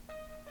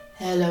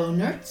Hello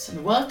nerds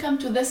and welcome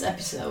to this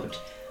episode,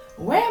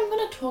 where I'm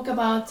gonna talk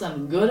about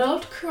some good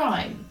old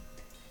crime.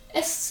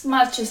 As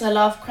much as I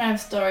love crime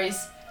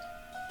stories,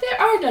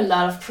 there aren't a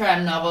lot of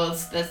crime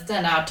novels that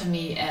stand out to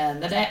me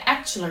and that I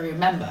actually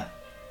remember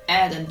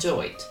and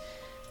enjoyed.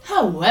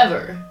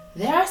 However,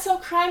 there are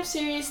some crime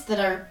series that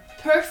are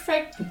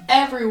perfect in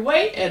every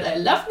way and I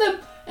love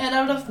them, and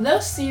out of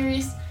those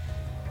series,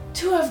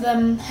 two of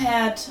them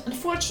had,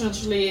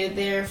 unfortunately,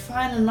 their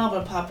final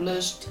novel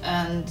published,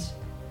 and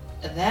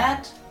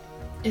that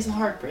is a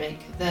heartbreak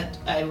that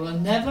I will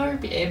never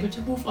be able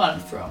to move on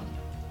from.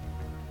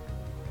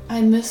 I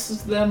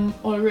miss them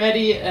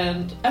already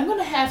and I'm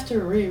gonna have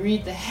to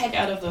reread the heck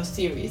out of those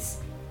series.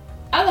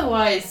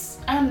 Otherwise,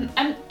 I'm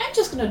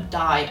just gonna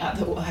die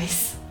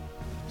otherwise.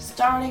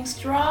 Starting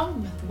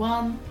strong with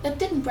one that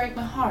didn't break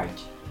my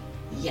heart.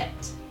 Yet.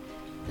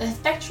 The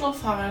Spectral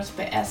Files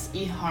by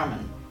S.E.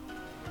 Harmon.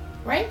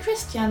 Rain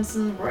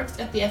Christiansen works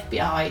at the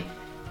FBI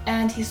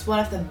and he's one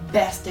of the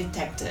best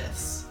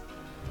detectives.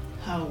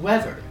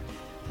 However,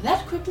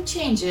 that quickly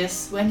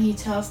changes when he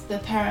tells the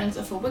parents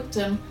of a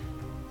victim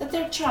that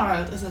their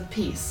child is at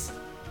peace.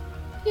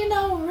 You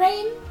know,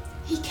 Rain,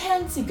 he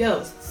can see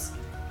ghosts,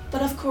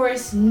 but of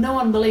course no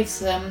one believes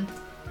him,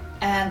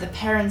 and the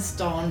parents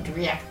don't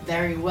react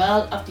very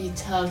well after he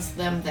tells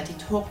them that he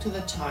talked to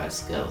the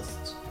child's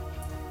ghost.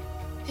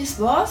 His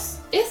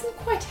boss isn't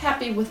quite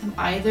happy with him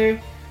either,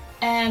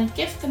 and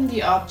gives them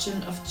the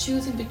option of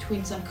choosing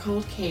between some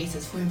cold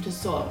cases for him to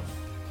solve.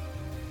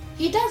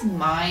 He doesn't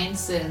mind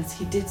since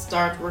he did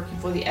start working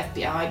for the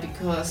FBI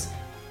because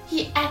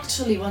he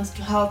actually wants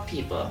to help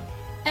people,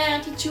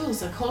 and he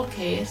chooses a cold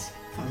case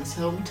from his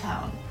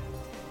hometown.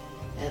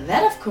 And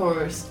that of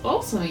course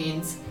also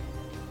means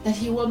that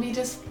he will meet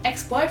his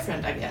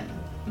ex-boyfriend again,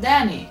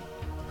 Danny,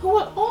 who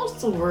will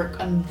also work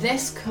on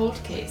this cold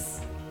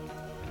case.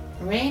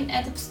 Rain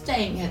ends up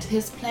staying at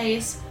his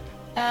place,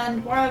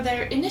 and while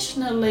they're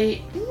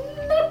initially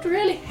not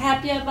really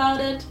happy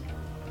about it,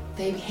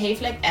 they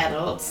behave like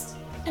adults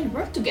and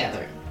work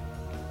together.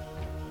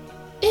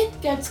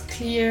 It gets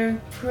clear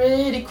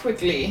pretty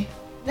quickly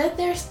that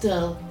there's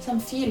still some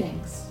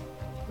feelings,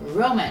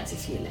 romantic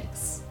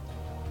feelings.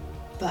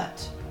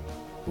 But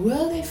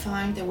will they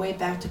find their way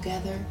back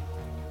together?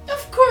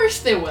 Of course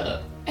they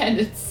will, and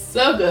it's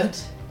so good.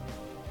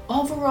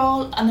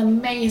 Overall, an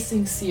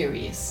amazing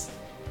series.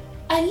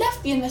 I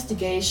loved the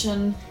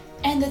investigation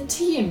and the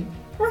team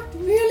worked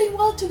really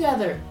well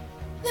together.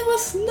 There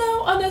was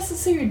no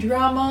unnecessary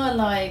drama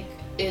like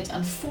it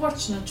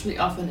unfortunately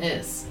often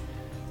is.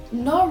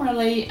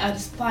 Normally I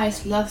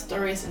despise love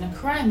stories in a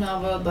crime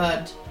novel,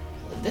 but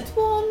that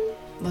one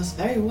was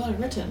very well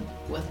written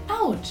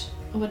without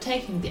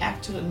overtaking the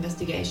actual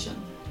investigation.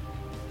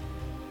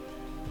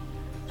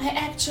 I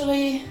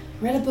actually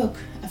read a book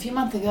a few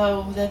months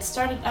ago that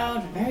started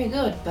out very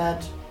good,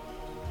 but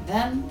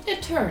then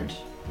it turned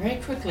very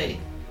quickly,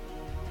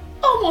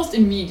 almost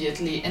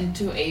immediately,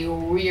 into a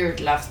weird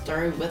love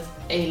story with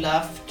a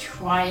love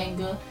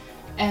triangle,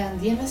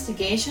 and the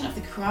investigation of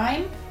the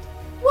crime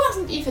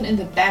wasn't even in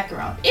the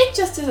background. It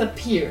just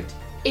disappeared.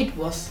 It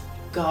was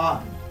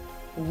gone.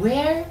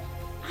 Where?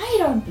 I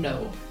don't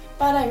know,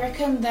 but I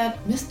reckon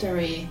that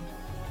mystery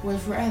will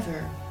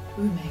forever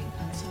remain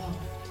unsolved.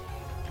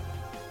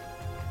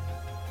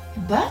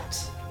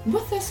 But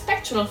with the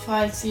Spectral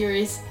Files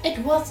series, it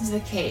wasn't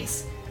the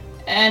case,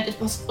 and it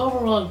was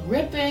overall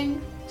gripping,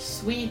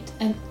 sweet,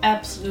 and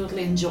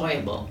absolutely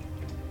enjoyable.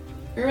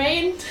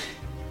 Rain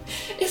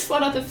is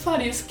one of the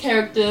funniest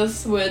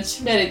characters,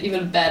 which made it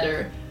even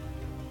better.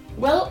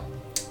 Well,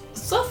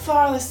 so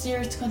far the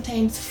series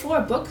contains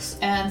 4 books,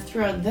 and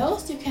throughout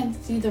those you can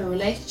see the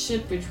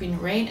relationship between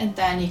Rain and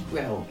Danny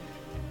grow.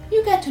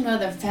 You get to know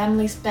their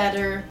families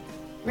better.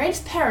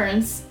 Rain's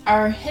parents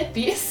are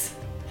hippies,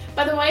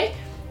 by the way,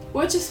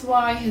 which is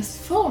why his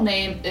full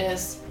name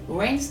is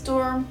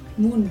Rainstorm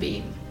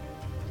Moonbeam.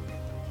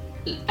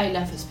 I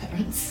love his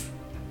parents.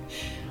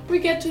 We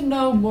get to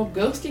know more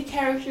ghostly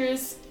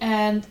characters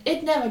and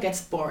it never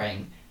gets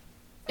boring.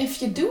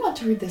 If you do want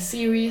to read the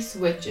series,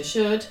 which you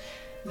should,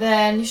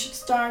 then you should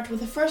start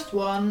with the first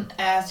one,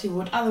 as you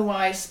would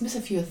otherwise miss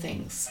a few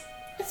things.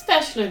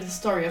 Especially the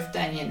story of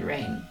Danny and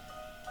Rain.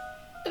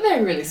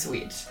 They're really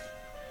sweet.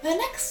 The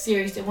next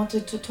series I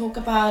wanted to talk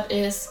about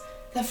is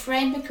the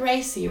Frank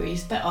McRae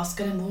series by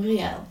Oscar de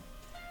Muriel.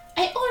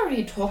 I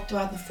already talked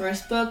about the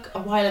first book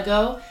a while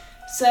ago,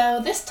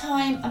 so this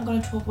time I'm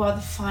going to talk about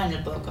the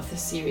final book of the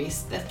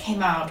series that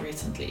came out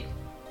recently.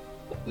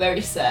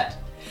 Very sad.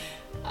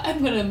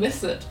 I'm gonna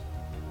miss it.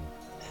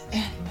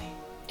 Anyway,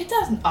 it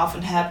doesn't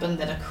often happen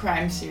that a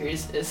crime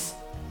series is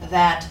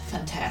that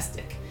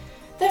fantastic.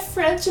 The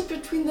friendship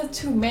between the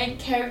two main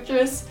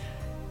characters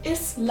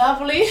is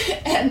lovely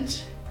and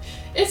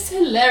it's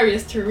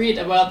hilarious to read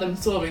about them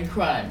solving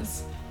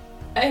crimes.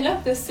 I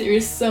love this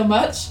series so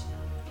much.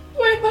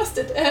 Why must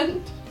it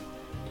end?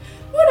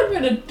 What am I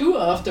gonna do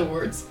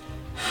afterwards?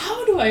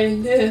 How do I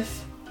live?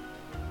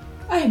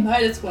 I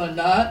might as well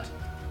not.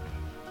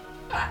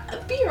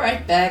 I'll be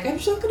right back. I'm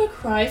just gonna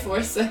cry for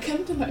a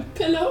second on my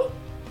pillow.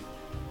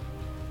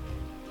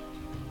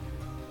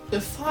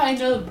 the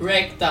final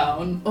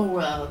breakdown, or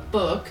well,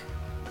 book,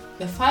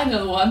 the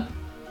final one.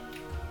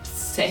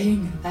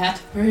 Saying that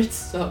hurts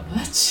so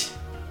much.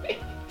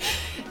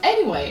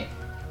 Anyway,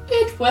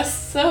 it was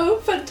so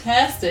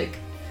fantastic.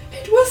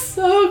 It was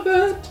so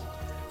good.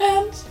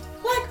 And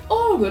like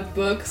all good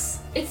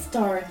books, it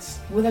starts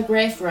with a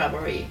grave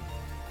robbery.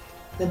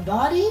 The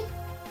body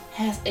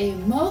has a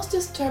most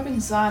disturbing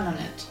sign on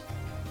it.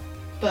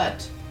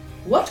 But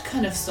what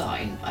kind of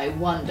sign, I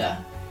wonder?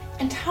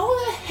 And how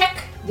the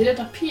heck did it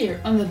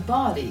appear on the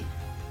body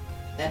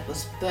that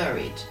was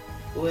buried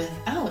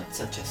without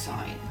such a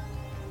sign?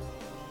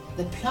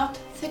 The plot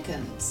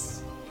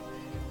thickens.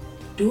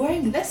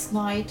 During this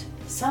night,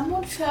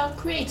 someone felt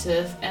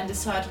creative and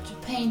decided to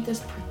paint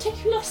this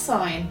particular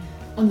sign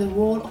on the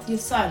wall of the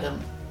asylum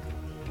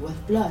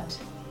with blood.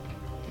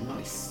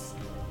 Nice.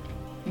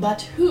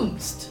 But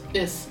whomst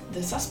is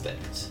the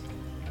suspect?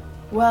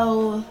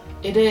 Well,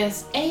 it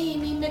is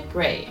Amy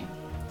McGray.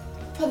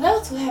 For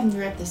those who haven't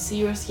read the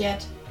series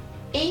yet,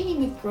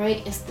 Amy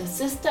McGray is the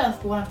sister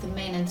of one of the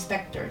main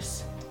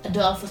inspectors,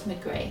 Adolphus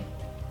McGray.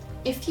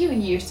 A few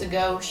years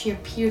ago, she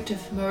appeared to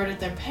have murdered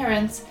their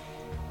parents,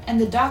 and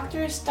the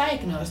doctors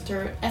diagnosed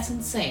her as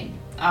insane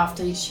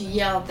after she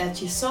yelled that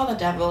she saw the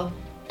devil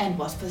and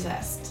was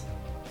possessed.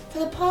 For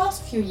the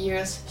past few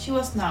years, she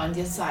was now in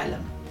the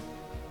asylum.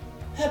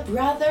 Her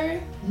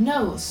brother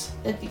knows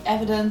that the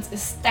evidence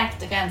is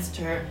stacked against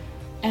her,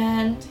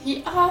 and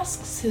he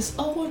asks his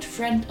old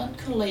friend and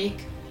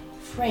colleague,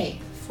 Frey,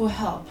 for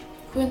help,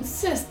 who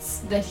insists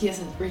that he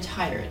isn't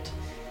retired.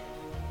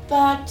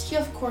 But he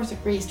of course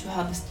agrees to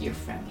help his dear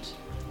friend.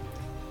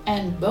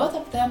 And both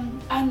of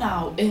them are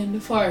now in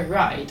for a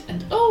ride,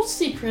 and old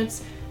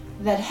secrets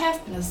that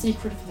have been a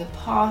secret for the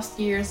past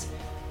years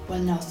will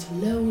now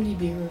slowly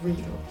be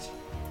revealed.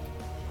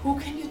 Who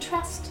can you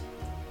trust?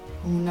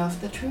 Who knows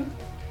the truth?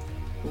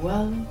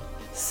 Well,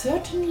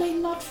 certainly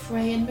not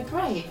Frey and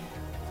McGray,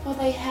 for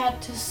they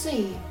had to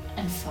see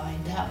and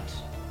find out.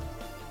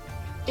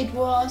 It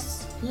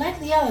was like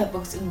the other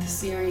books in the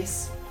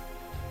series,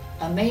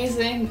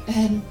 amazing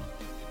and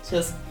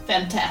just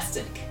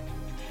fantastic.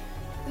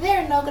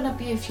 There are now gonna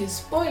be a few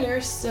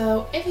spoilers,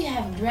 so if you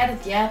haven't read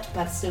it yet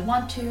but still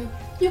want to,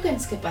 you can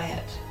skip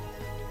ahead.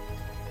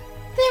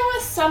 There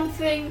was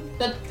something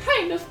that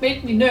kind of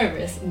made me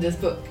nervous in this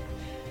book.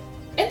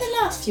 In the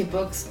last few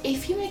books, a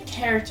female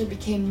character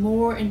became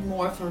more and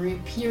more of a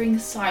reappearing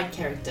side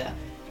character,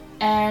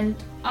 and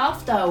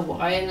after a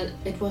while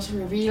it was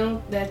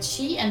revealed that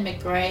she and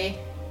McGray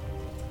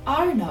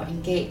are now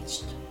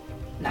engaged.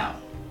 Now,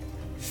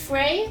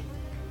 Frey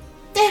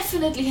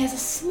definitely has a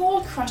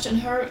small crush on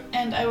her,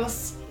 and I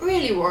was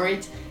really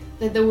worried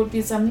that there would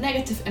be some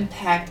negative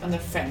impact on their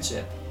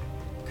friendship.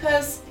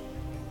 Cause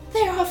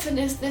there often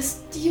is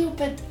this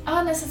stupid,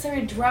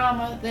 unnecessary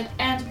drama that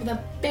ends with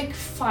a big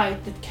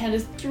fight that can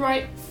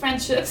destroy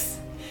friendships.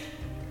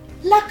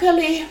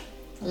 Luckily,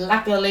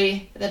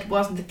 that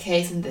wasn't the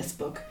case in this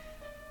book.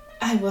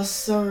 I was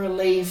so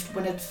relieved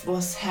when it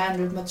was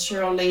handled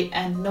maturely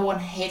and no one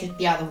hated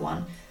the other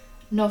one.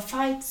 No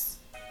fights,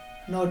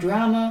 no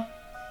drama,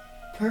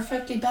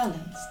 perfectly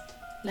balanced,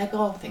 like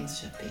all things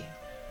should be.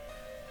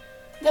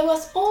 There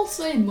was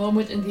also a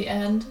moment in the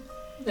end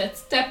that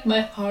stabbed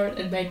my heart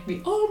and made me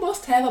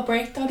almost have a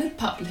breakdown in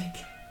public.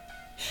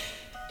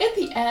 In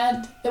the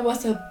end, there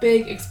was a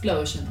big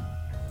explosion.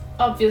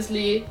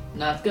 Obviously,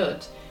 not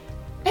good.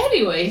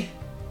 Anyway,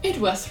 it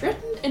was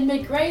written in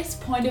McGray's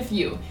point of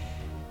view,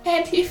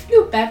 and he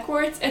flew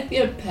backwards at the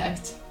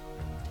impact.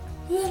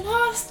 The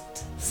last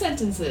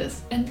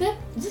sentences in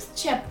this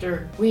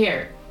chapter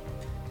were: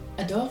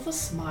 Adolphus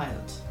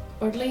smiled,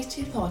 or at least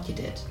he thought he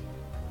did.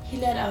 He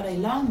let out a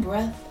long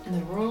breath and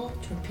the world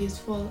turned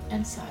peaceful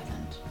and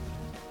silent.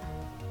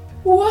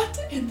 What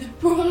in the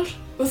world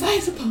was I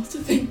supposed to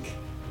think?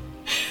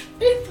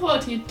 I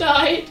thought he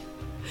died.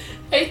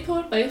 I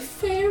thought my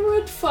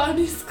favorite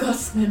funny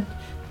Scotsman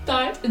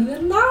died in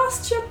the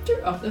last chapter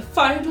of the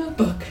final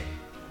book.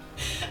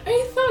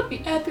 I thought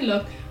the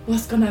epilogue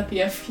was gonna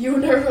be a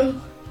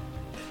funeral.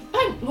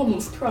 I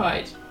almost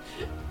cried.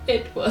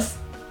 It was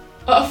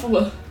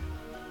awful.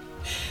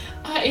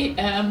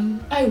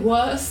 I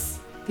was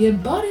the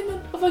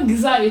embodiment of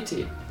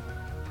anxiety.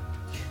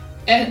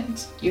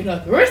 And you know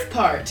the worst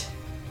part?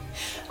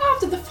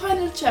 After the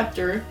final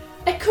chapter,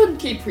 I couldn't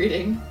keep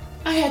reading.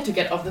 I had to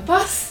get off the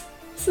bus.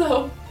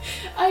 So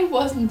I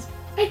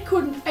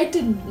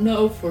didn't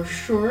know for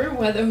sure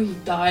whether he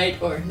died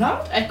or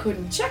not. I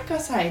couldn't check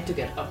because I had to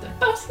get off the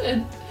bus,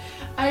 and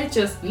I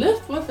just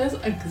lived with this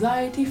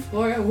anxiety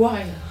for a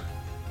while.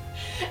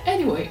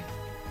 Anyway,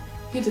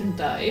 he didn't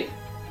die.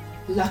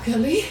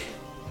 Luckily.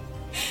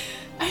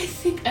 I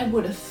think I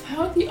would have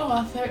found the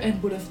author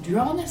and would have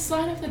drawn a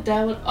sign of the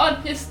devil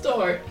on his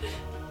door.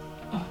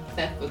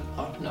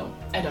 Oh no,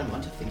 I don't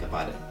want to think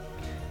about it.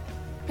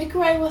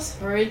 McGray was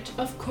hurt,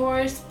 of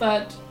course,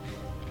 but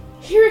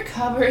he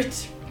recovered,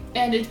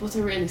 and it was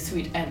a really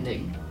sweet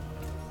ending.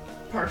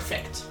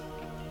 Perfect.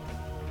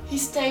 He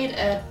stayed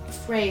at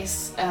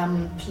Frey's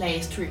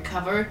place to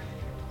recover,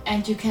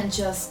 and you can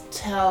just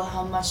tell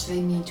how much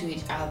they mean to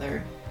each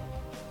other,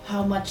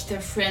 how much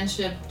their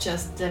friendship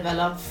just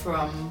developed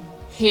from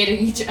hating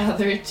each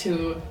other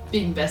to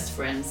being best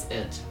friends.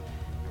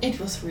 It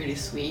was really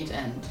sweet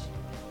and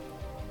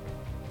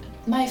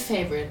my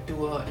favorite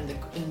duo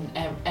in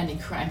any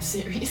crime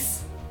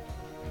series.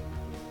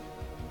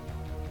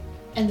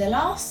 And the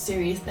last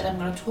series that I'm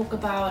going to talk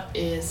about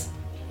is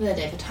the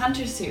David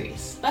Hunter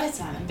series by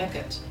Simon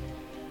Beckett.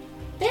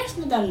 There's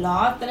not a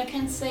lot that I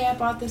can say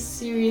about this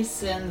series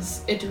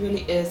since it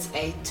really is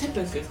a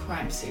typical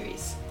crime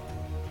series.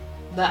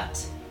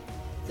 But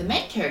the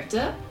main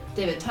character,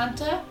 David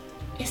Hunter,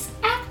 is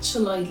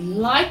actually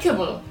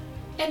likable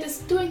and is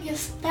doing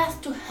his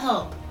best to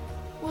help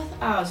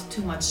without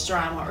too much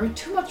drama or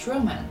too much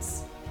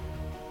romance.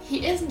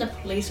 He isn't a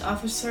police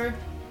officer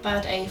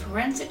but a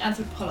forensic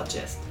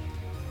anthropologist,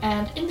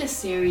 and in this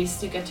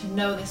series you get to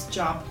know this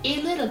job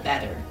a little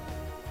better.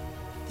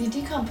 The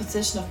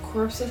decomposition of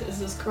corpses is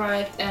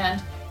described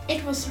and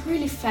it was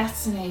really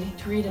fascinating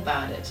to read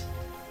about it.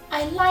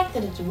 I like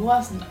that it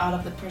wasn't out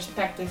of the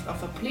perspective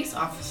of a police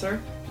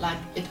officer, like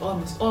it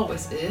almost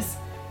always is.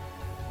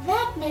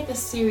 That made the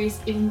series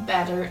even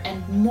better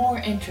and more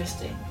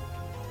interesting.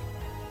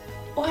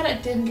 What I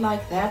didn't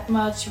like that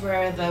much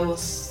were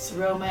those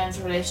romance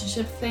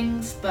relationship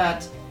things,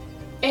 but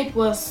it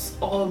was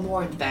all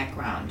more in the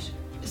background,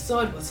 so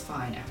it was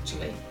fine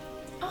actually.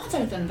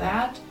 Other than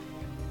that,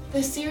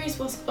 the series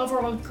was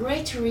overall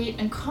great to read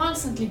and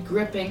constantly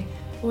gripping,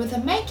 with a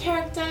main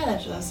character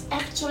that was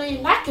actually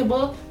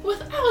likable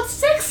without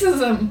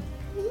sexism.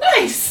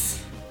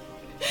 Nice!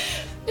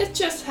 It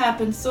just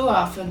happens so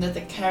often that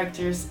the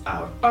characters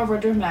are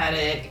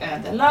overdramatic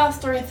and the love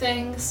story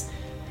things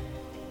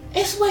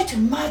is way too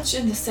much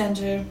in the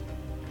center.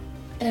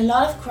 In a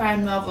lot of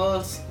crime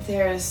novels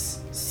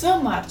there's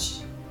so much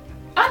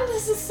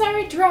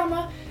unnecessary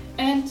drama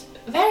and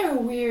very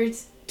weird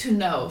to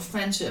know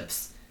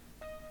friendships.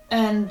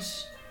 And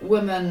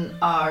women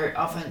are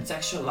often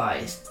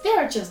sexualized. They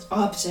are just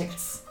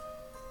objects.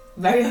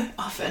 Very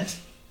often.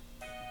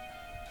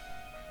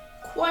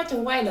 Quite a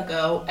while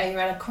ago, I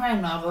read a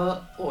crime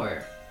novel,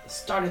 or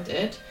started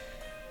it.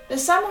 The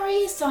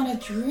summary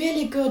sounded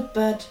really good,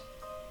 but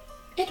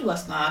it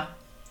was not.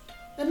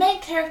 The main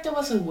character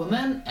was a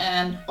woman,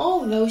 and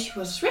although she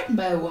was written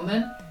by a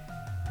woman,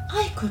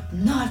 I could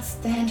not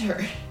stand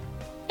her.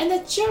 And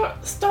the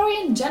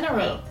story in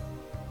general,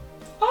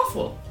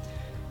 awful.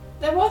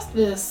 There was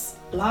this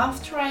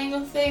love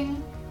triangle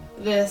thing,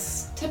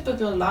 this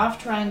typical love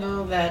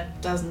triangle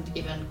that doesn't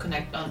even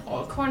connect on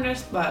all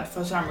corners, but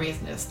for some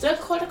reason is still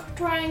called a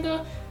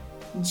triangle.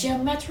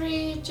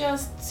 Geometry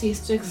just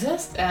ceased to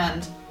exist,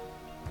 and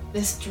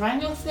this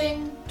triangle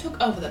thing took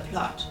over the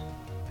plot.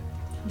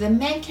 The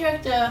main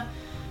character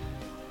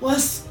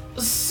was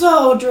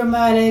so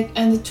dramatic,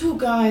 and the two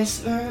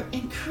guys were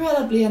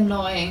incredibly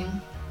annoying.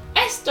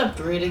 I stopped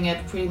reading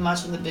it pretty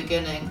much in the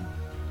beginning.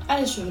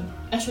 I should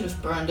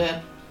have burned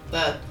it,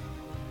 but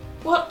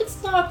well,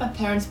 it's now at my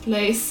parents'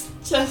 place,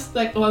 just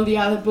like all the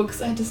other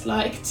books I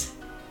disliked.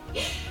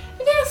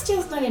 There's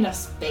just not enough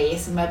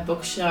space in my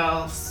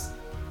bookshelves,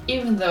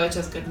 even though I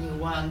just got new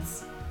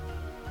ones.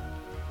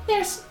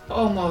 There's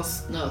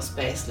almost no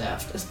space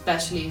left,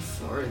 especially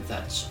for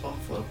such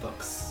awful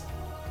books.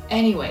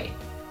 Anyway,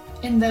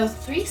 in those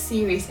 3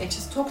 series I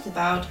just talked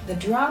about, the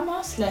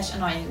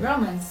drama/annoying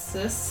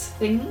romances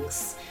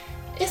things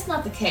is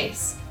not the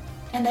case,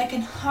 and I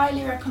can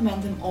highly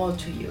recommend them all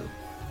to you.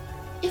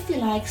 If you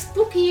like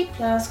spooky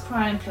plus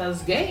crime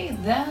plus gay,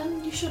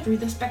 then you should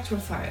read the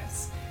Spectral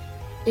Files.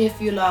 If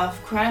you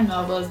love crime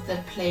novels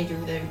that play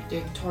during the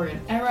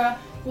Victorian era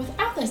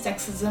without the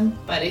sexism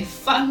but a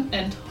fun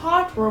and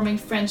heartwarming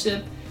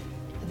friendship,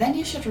 then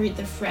you should read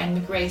the Fran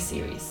McRae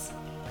series.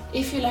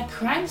 If you like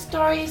crime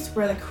stories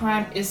where the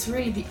crime is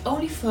really the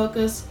only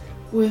focus,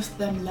 with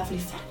them lovely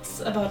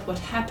facts about what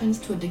happens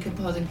to a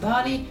decomposing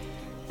body,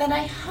 then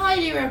I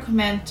highly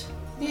recommend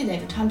the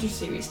David Hunter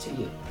series to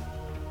you.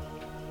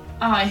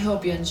 I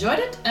hope you enjoyed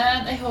it,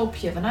 and I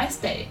hope you have a nice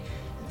day.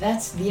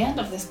 That's the end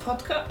of this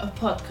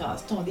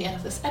the end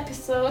of this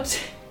episode.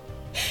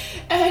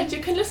 And you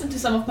can listen to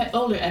some of my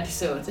older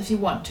episodes if you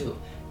want to.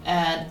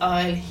 And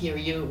I'll hear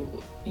you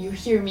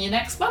hear me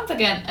next month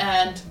again,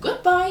 and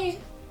goodbye!